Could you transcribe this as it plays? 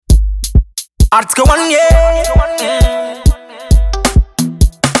Article 1, yeah.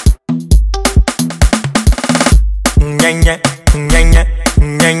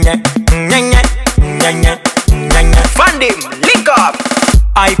 Find them, link up.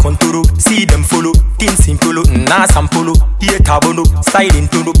 I contour, see them follow. Team simple, na sampolo. Here tabono, styling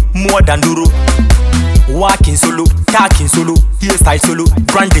tono, more than duro. Walking solo, talking solo, here style solo,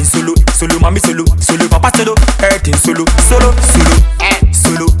 branding solo, solo mami solo, solo papa solo, hurting solo, solo, solo,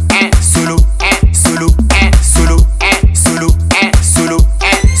 solo, solo, solo, solo, solo, solo,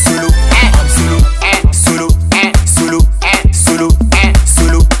 solo, I'm solo, solo, solo, solo,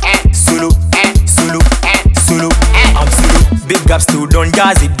 solo, solo, solo, solo, I'm solo. Big ups to Don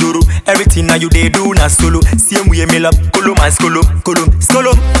Jazzy Duro. Everything now you they do na solo. Same way me love Kolo man skolo, Kolo,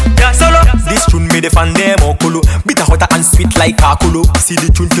 skolo, yeah solo. This tune made the fan them or Kolo. Bitter hotter and sweet like a Kolo. See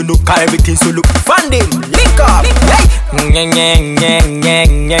the tune to know car everything solo. Fan them, link up.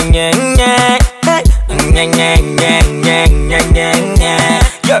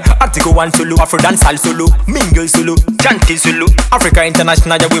 Yeah, Article 1 solo, Afro dancehall solo, mingle solo, chanting solo, Africa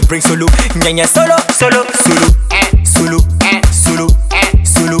International yeah, we bring solo, solo, solo, solo, solo, solo,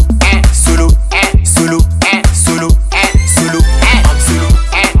 solo, solo, solo, solo, solo, I'm solo,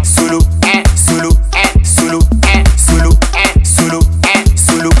 solo, solo, solo, solo, solo,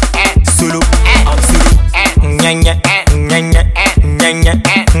 solo, solo, I'm solo.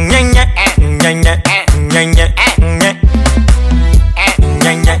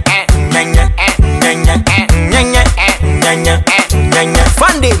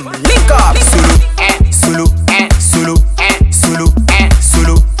 Find them, link up. Solo, solo, solo, solo, solo,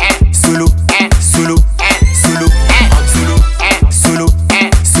 solo, solo, solo, I'm solo, solo, solo,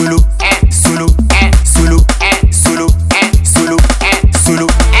 solo, solo, solo, solo, solo,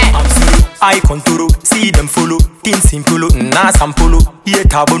 I'm solo. I contour, see them follow. Team simple, na sampolo. Here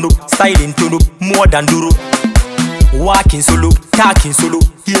tabono, styling tono, more than duro. Walking solo, talking solo,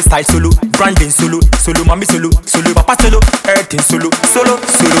 here style solo, branding solo, solo mami solo, solo papa solo, hurting solo, solo,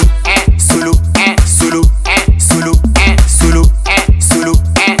 solo.